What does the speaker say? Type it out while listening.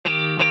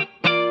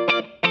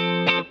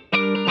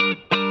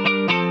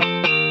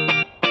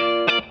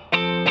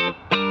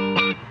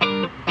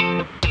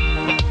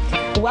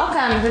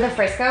Welcome to the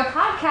Frisco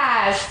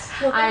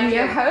Podcast. I'm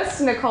your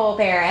host, Nicole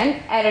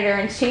Barron,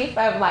 Editor-in-Chief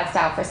of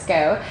Lifestyle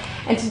Frisco.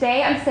 And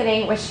today I'm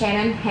sitting with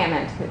Shannon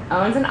Hammond, who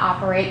owns and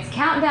operates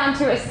Countdown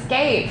to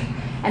Escape.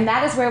 And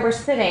that is where we're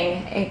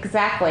sitting,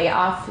 exactly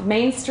off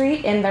Main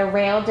Street in the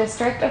Rail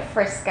District of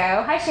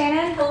Frisco. Hi,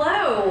 Shannon.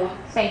 Hello.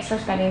 Thanks for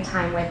spending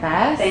time with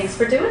us. Thanks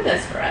for doing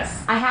this for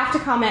us. I have to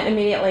comment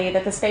immediately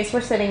that the space we're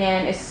sitting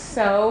in is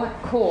so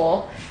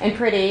cool and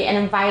pretty and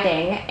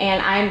inviting,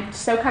 and I'm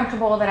so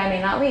comfortable that I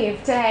may not leave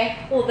today.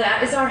 Well,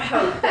 that is our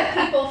hope, that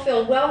people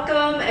feel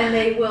welcome and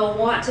they will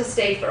want to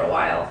stay for a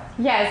while.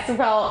 Yes,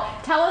 well,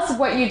 tell us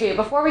what you do.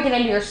 Before we get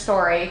into your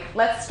story,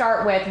 let's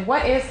start with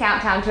what is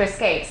Countdown to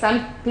Escape?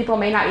 Some people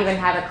may not even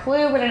have a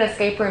clue what an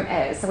escape room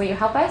is, so will you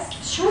help us?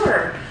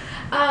 Sure.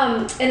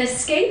 An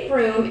escape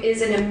room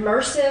is an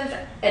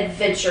immersive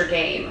adventure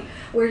game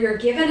where you're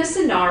given a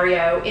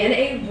scenario in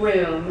a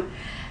room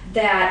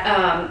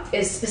that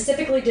is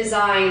specifically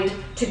designed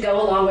to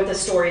go along with the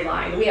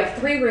storyline. We have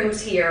 3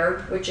 rooms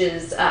here, which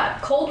is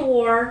Cold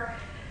War,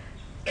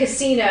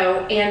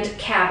 Casino, and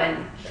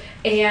Cabin.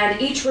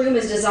 And each room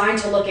is designed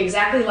to look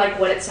exactly like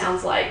what it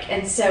sounds like.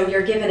 And so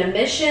you're given a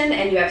mission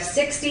and you have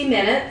 60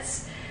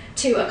 minutes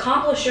to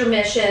accomplish your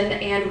mission,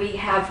 and we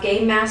have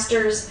game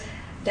masters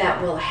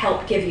that will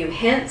help give you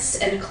hints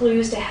and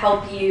clues to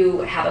help you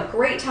have a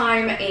great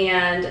time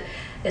and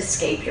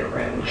escape your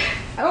room.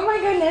 Oh my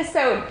goodness,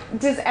 so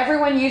does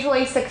everyone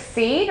usually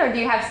succeed, or do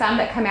you have some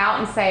that come out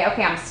and say,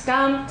 okay, I'm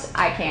stumped,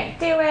 I can't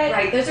do it?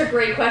 Right, those are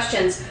great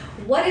questions.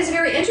 What is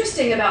very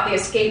interesting about the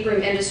escape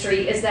room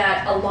industry is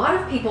that a lot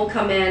of people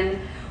come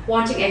in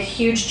wanting a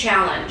huge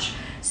challenge.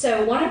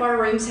 So one of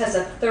our rooms has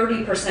a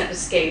 30%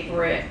 escape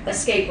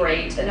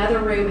rate, another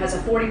room has a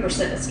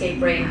 40% escape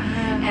rate,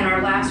 and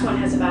our last one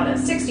has about a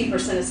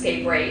 60%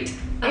 escape rate.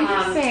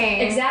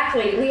 Interesting.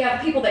 Exactly. We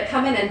have people that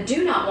come in and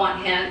do not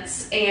want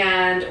hints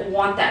and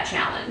want that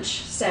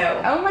challenge.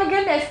 So. Oh my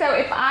goodness, so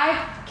if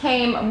I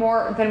came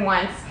more than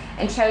once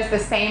and chose the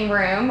same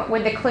room,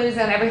 would the clues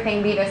and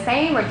everything be the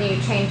same, or do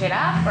you change it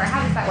up, or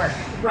how does that work?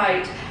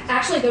 Right.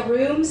 Actually, the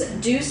rooms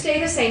do stay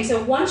the same.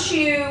 So once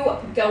you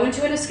go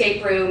into an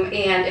escape room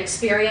and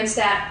experience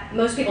that,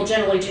 most people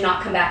generally do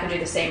not come back and do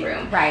the same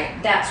room. Right.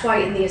 That's why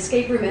in the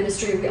escape room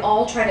industry, we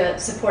all try to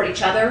support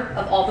each other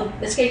of all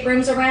the escape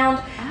rooms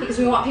around, because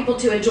we want people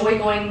to enjoy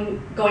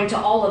going to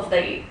all of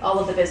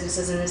the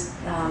businesses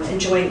and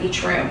enjoying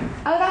each room.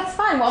 Oh, that's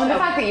fun. Well, the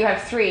fact that you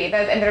have 3,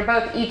 and they're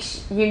both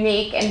each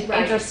unique and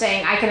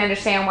interesting, I can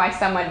understand why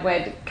someone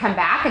would come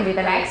back and do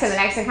the next and the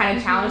next and kind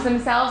of challenge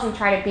themselves and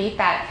try to beat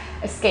that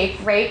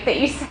escape rate that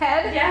you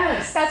said.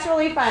 Yes. That's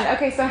really fun.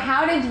 Okay, so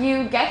how did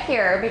you get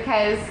here?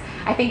 Because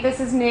I think this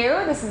is new.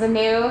 This is a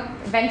new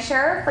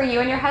venture for you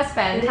and your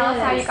husband. Tell us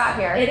how you got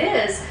here. It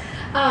is.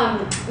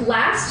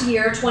 Last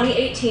year,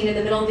 2018, in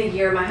the middle of the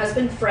year, my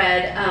husband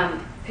Fred,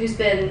 who's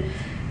been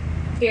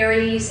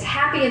very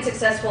happy and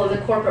successful in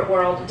the corporate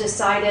world,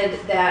 decided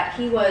that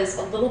he was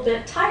a little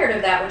bit tired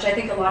of that, which I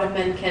think a lot of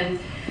men can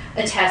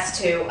attest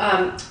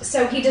to.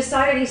 So he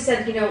decided, he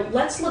said,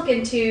 let's look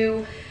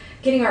into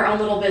getting our own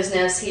little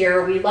business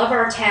here. We love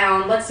our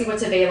town. Let's see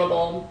what's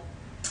available.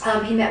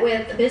 He met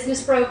with a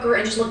business broker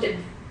and just looked at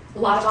a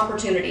lot of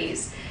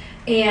opportunities.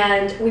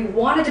 And we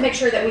wanted to make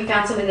sure that we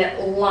found something that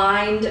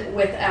aligned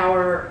with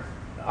our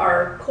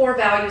core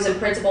values and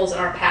principles and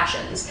our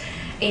passions.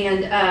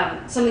 And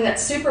something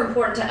that's super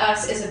important to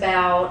us is the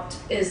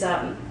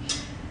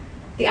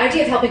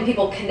idea of helping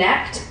people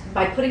connect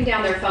by putting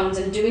down their phones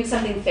and doing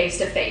something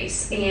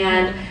face-to-face.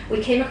 And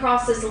we came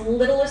across this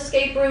little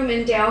escape room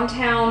in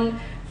downtown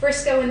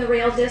Frisco in the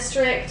Rail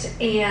District,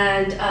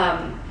 and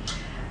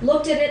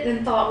looked at it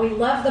and thought, we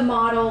love the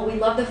model, we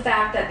love the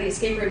fact that the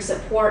escape rooms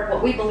support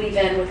what we believe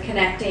in with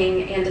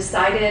connecting, and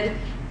decided,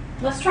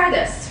 let's try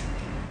this.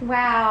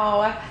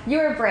 Wow,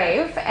 you're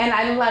brave, and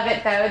I love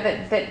it though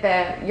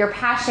that your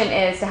passion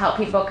is to help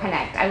people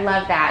connect. I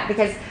love that,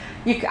 because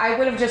I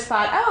would have just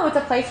thought, oh, it's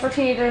a place for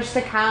teenagers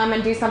to come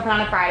and do something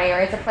on a Friday, or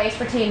it's a place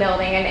for team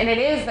building, and it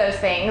is those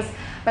things.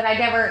 But I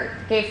never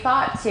gave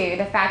thought to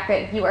the fact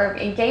that you are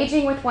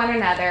engaging with one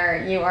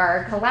another, you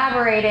are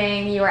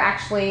collaborating, you are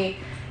actually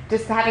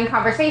just having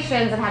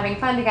conversations and having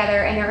fun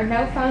together, and there are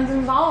no phones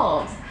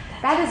involved.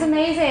 That is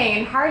amazing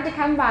and hard to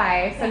come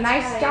by. So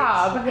nice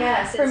job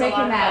for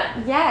making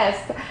that.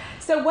 Yes.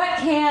 So what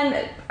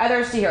can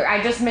others do here?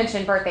 I just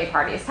mentioned birthday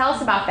parties. Tell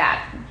us about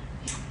that.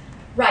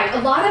 Right.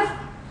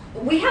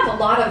 We have a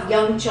lot of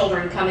young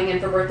children coming in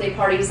for birthday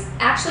parties,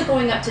 actually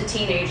going up to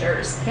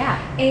teenagers. Yeah.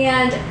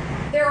 And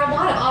there are a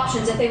lot of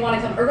options if they want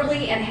to come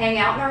early and hang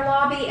out in our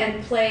lobby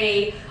and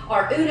play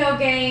our Uno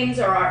games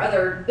or our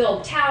other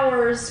build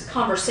towers,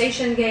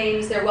 conversation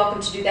games. They're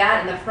welcome to do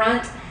that in the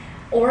front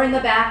or in the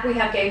back. We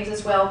have games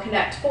as well,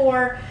 Connect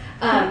 4.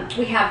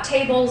 We have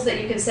tables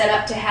that you can set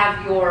up to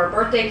have your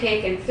birthday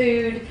cake and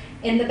food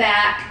in the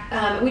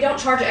back. We don't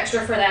charge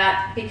extra for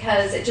that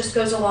because it just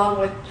goes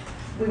along with,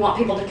 we want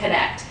people to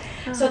connect.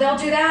 So they'll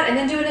do that and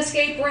then do an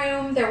escape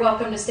room. They're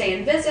welcome to stay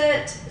and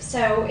visit.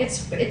 So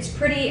it's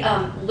pretty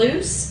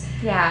loose.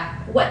 Yeah.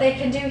 What they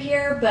can do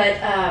here, but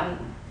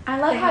I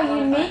love how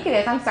unique it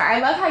is. I'm sorry. I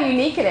love how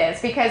unique it is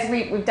because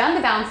we've done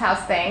the bounce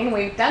house thing.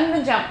 We've done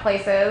the jump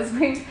places.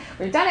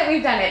 We've done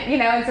it, you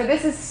know, and so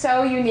this is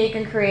so unique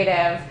and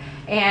creative.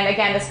 And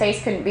again, the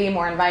space couldn't be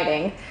more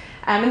inviting.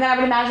 And then I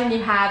would imagine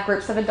you have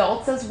groups of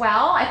adults as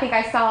well. I think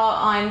I saw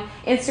on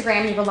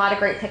Instagram you have a lot of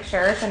great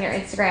pictures on your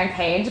Instagram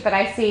page, but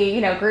I see,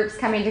 you know, groups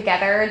coming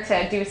together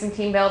to do some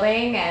team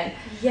building. And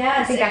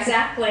yes,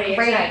 exactly.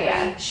 Great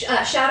idea.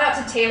 Shout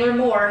out to Taylor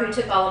Moore, who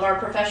took all of our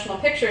professional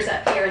pictures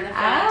up here in the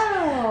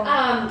front.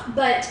 Oh.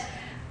 But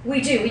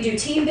we do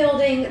team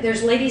building.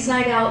 There's ladies'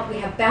 night out. We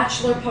have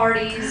bachelor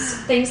parties,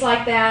 things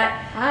like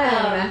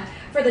that.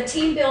 For the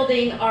team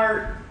building,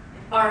 our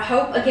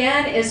hope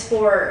again is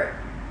for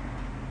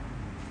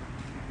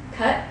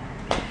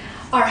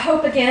Our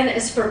hope again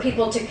is for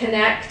people to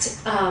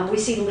connect. We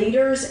see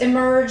leaders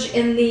emerge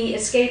in the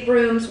escape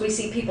rooms. We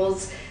see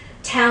people's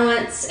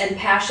talents and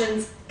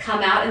passions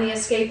come out in the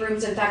escape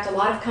rooms. In fact, a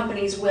lot of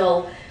companies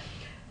will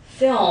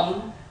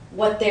film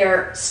what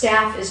their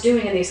staff is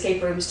doing in the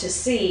escape rooms to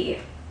see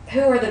who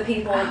are the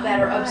people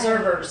that are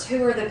observers,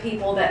 who are the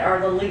people that are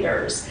the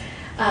leaders.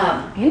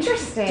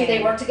 Interesting. Do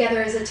they work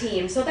together as a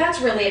team? So that's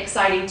really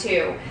exciting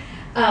too.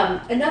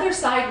 Another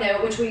side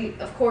note, which we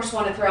of course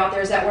want to throw out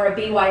there, is that we're a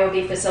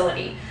BYOB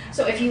facility.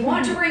 So if you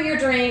want to bring your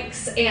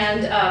drinks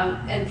and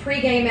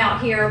pregame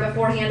out here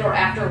beforehand or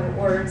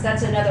afterwards,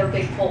 that's another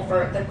big pull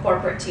for the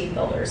corporate team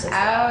builders as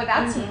well. Oh,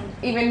 that's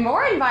even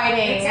more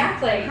inviting.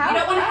 Exactly. You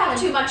don't want to have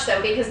too much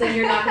though, because then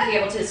you're not going to be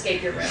able to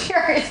escape your room.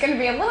 Sure, it's going to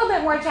be a little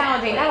bit more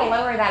challenging. That'll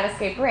lower that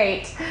escape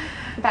rate.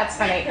 That's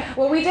funny.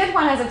 Well, we did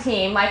one as a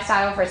team,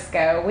 Lifestyle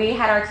Frisco. We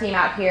had our team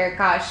out here,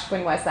 gosh,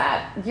 when was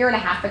that? A year and a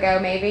half ago,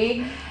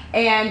 maybe.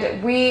 And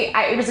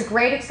it was a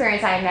great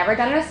experience. I had never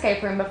done an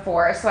escape room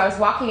before, so I was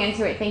walking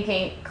into it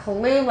thinking,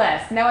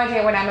 clueless, no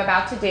idea what I'm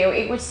about to do.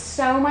 It was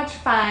so much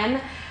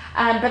fun,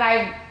 but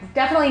I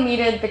definitely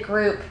needed the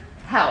group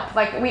help.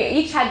 Like, we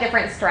each had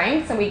different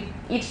strengths, and we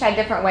each had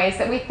different ways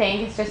that we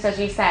think. It's just as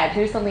you said,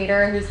 who's the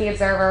leader, who's the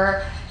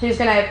observer, who's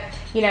going to,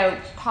 you know,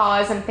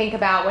 pause and think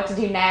about what to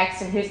do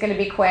next, and who's going to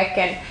be quick.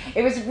 And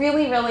it was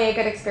really, really a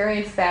good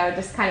experience, though,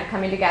 just kind of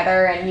coming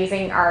together and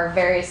using our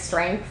various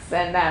strengths.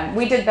 And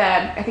we did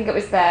I think it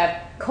was the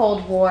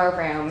Cold War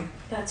room.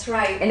 That's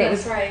right. And it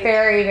was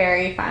very,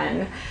 very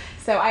fun.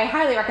 So I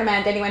highly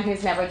recommend anyone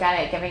who's never done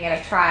it giving it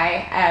a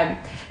try.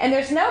 And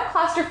there's no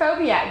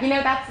claustrophobia. You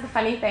know, that's the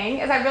funny thing,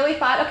 is I really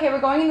thought, okay,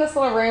 we're going in this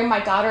little room. My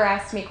daughter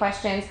asked me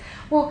questions.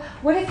 Well,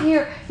 what if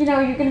you're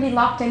going to be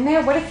locked in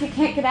there? What if you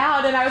can't get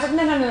out? And I was like,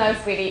 no,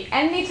 sweetie.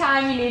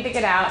 Anytime you need to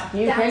get out,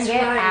 you can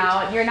get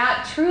out. You're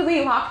not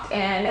truly locked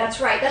in. That's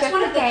right. That's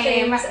one of the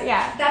things.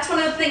 Yeah. That's one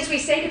of the things we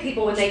say to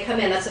people when they come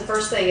in. That's the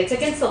first thing. It's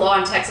against the law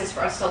in Texas for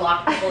us to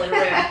lock people in a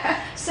room.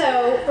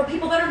 So for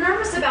people that are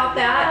nervous about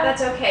that,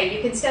 that's okay.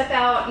 You can step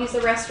out, use the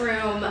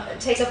restroom,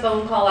 take a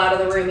phone call out of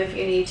the room if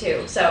you need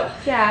to. So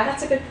yeah,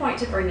 that's a good point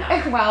to bring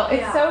up. Well,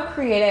 it's so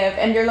creative,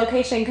 and your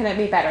location couldn't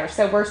be better.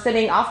 So we're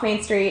sitting off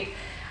Main Street,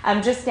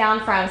 just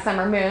down from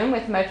Summer Moon,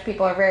 which most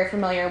people are very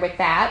familiar with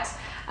that.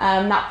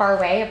 Not far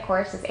away, of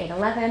course, is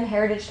 811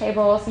 Heritage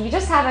Table. So you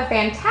just have a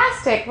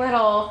fantastic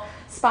little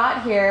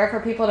spot here for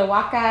people to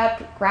walk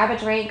up, grab a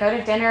drink, go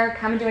to dinner,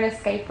 come and do an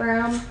escape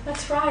room.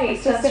 That's right.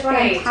 It's just a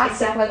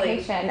fantastic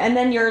location. And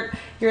then your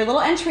little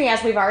entry,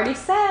 as we've already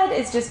said,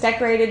 is just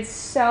decorated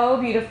so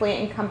beautifully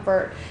and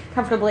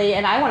comfortably.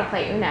 And I want to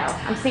play Uno.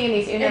 I'm seeing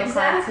these Uno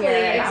cards here.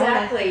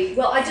 Exactly.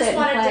 Well, I just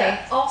wanted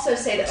to also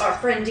say that our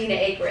friend Dina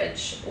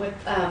Akridge with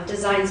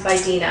Designs by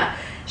Dina,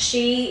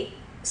 she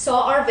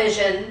saw our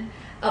vision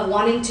of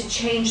wanting to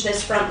change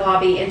this front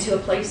lobby into a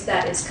place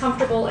that is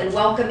comfortable and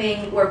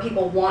welcoming, where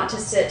people want to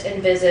sit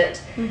and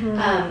visit.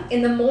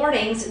 In the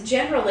mornings,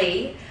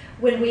 generally,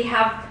 when we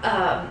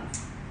have,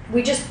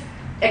 we just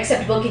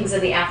accept bookings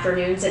in the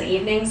afternoons and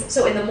evenings.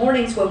 So in the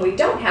mornings when we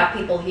don't have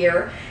people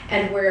here,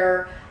 and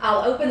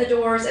I'll open the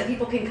doors and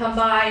people can come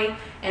by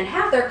and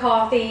have their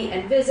coffee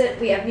and visit.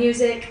 We have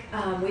music.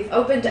 We've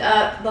opened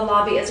up the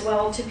lobby as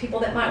well to people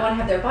that might want to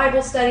have their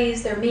Bible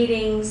studies, their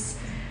meetings,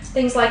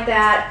 things like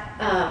that.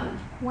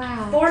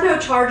 Wow. For no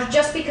charge,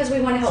 just because we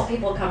want to help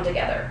people come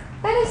together.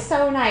 That is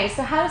so nice.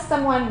 So how does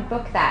someone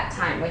book that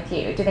time with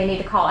you? Do they need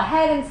to call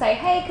ahead and say,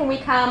 hey, can we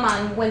come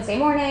on Wednesday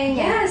morning?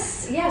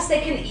 Yes,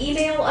 they can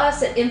email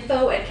us at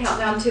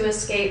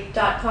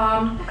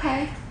info@countdowntoescape.com.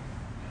 Okay.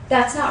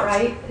 That's not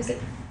right, is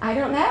it? I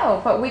don't know,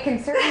 but we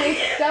can certainly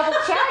double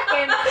check.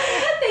 And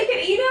they can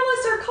email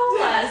us or call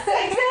us.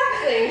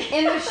 Exactly.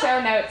 In the show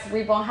notes,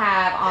 we will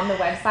have on the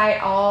website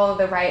all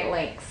the right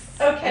links.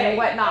 And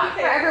whatnot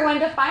for everyone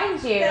to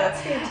find you. That's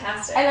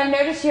fantastic. And I've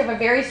noticed you have a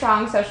very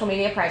strong social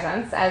media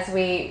presence, as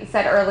we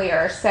said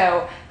earlier,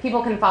 so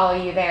people can follow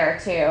you there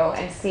too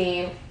and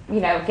see,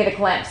 get a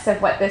glimpse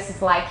of what this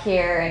is like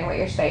here and what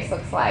your space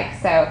looks like.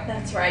 So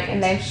that's right.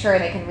 And I'm sure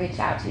they can reach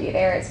out to you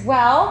there as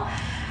well.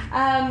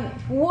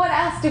 What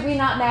else do we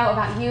not know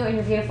about you and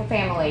your beautiful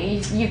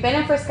family? You've been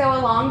in Frisco a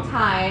long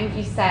time,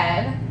 you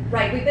said.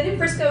 Right, we've been in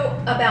Frisco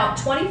about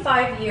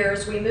 25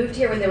 years. We moved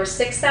here when there were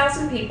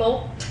 6,000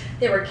 people.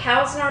 There were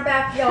cows in our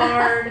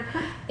backyard,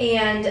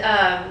 and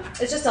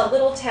it's just a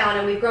little town,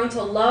 and we've grown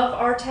to love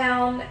our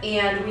town,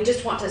 and we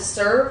just want to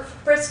serve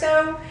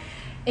Frisco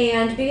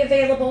and be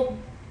available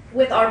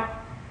with our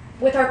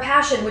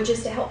passion, which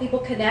is to help people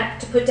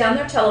connect, to put down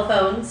their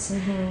telephones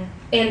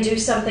and do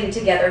something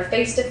together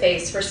face to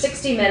face for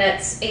 60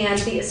 minutes. And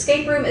the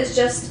escape room is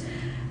just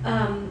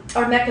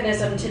our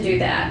mechanism to do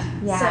that.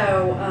 Yeah.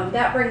 So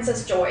that brings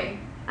us joy.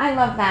 I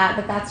love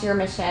that's your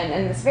mission.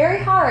 And it's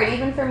very hard,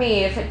 even for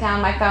me, to put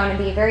down my phone and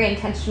be very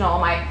intentional.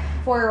 My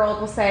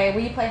 4-year-old will say,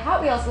 will you play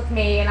Hot Wheels with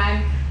me? And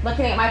I'm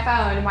looking at my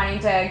phone and wanting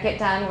to get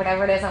done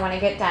whatever it is I want to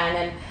get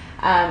done.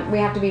 And we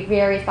have to be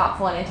very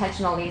thoughtful and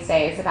intentional these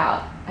days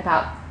about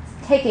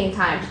taking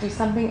time to do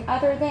something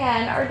other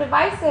than our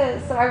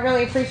devices. So I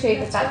really appreciate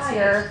that's right.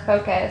 Your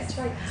focus. That's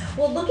right.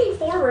 Well, looking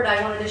forward,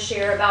 I wanted to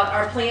share about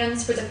our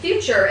plans for the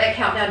future at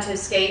Countdown to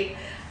Escape.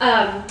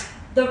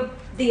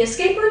 The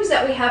escape rooms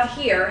that we have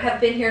here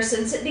have been here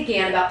since it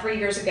began about 3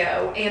 years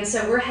ago. And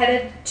so we're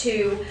headed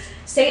to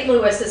St.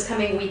 Louis this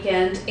coming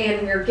weekend,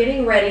 and we're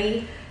getting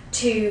ready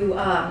to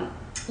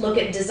look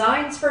at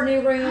designs for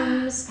new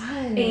rooms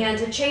and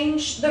to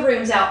change the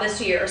rooms out this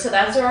year. So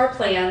those are our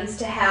plans,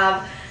 to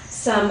have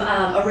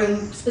a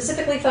room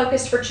specifically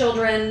focused for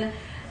children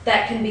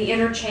that can be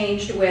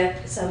interchanged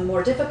with some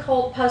more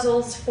difficult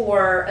puzzles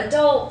for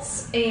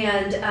adults,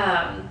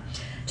 and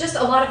just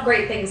a lot of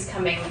great things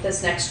coming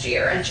this next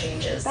year and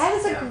changes. That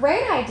is a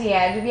great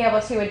idea, to be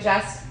able to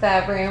adjust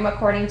the room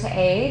according to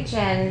age.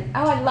 And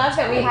I love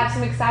that we have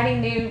some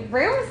exciting new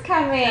rooms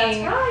coming. That's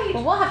right.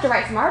 Well, we'll have to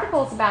write some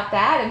articles about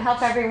that and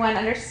help everyone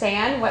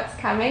understand what's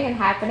coming and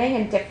happening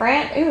and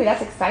different. Ooh,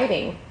 that's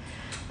exciting.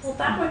 Well,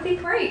 that would be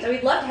great.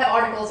 We'd love to have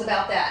articles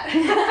about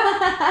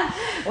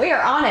that. We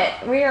are on it.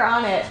 We are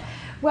on it.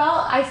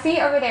 Well, I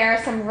see over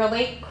there some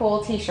really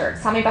cool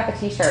t-shirts. Tell me about the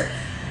t-shirts.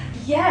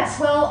 Yes,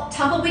 well,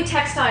 Tumbleweed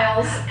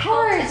Textiles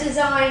helped to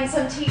design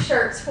some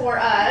t-shirts for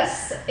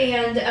us,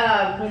 and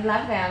we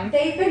love them.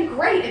 They've been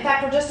great. In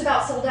fact, we're just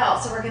about sold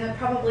out, so we're going to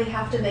probably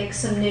have to make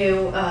some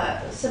new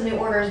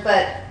orders,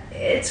 but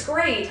it's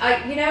great.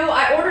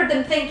 I ordered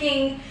them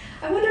thinking,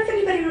 I wonder if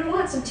anybody would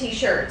want some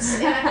t-shirts,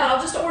 and I thought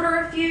I'll just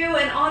order a few,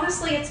 and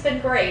honestly, it's been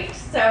great.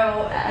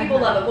 So people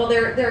love it. Well,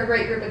 they're a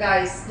great group of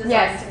guys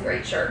designing some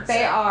great shirts.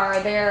 They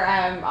are. They're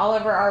all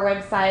over our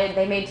website.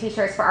 They made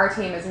t-shirts for our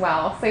team as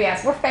well. So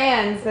yes, we're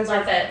fans. Those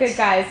are good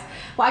guys.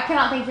 Well, I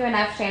cannot thank you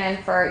enough,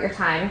 Shannon, for your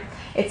time.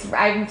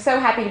 I'm so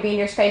happy to be in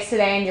your space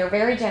today, and you're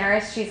very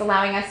generous. She's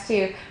allowing us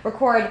to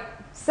record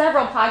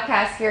several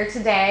podcasts here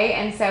today,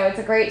 and so it's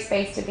a great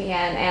space to be in,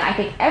 and I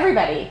think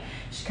everybody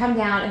should come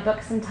down and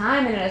book some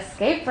time in an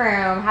escape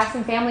room, have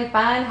some family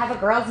fun, have a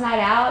girls' night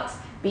out,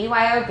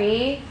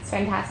 BYOB. It's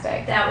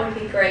fantastic. That would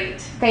be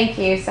great. Thank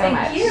you so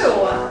much. Thank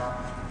you.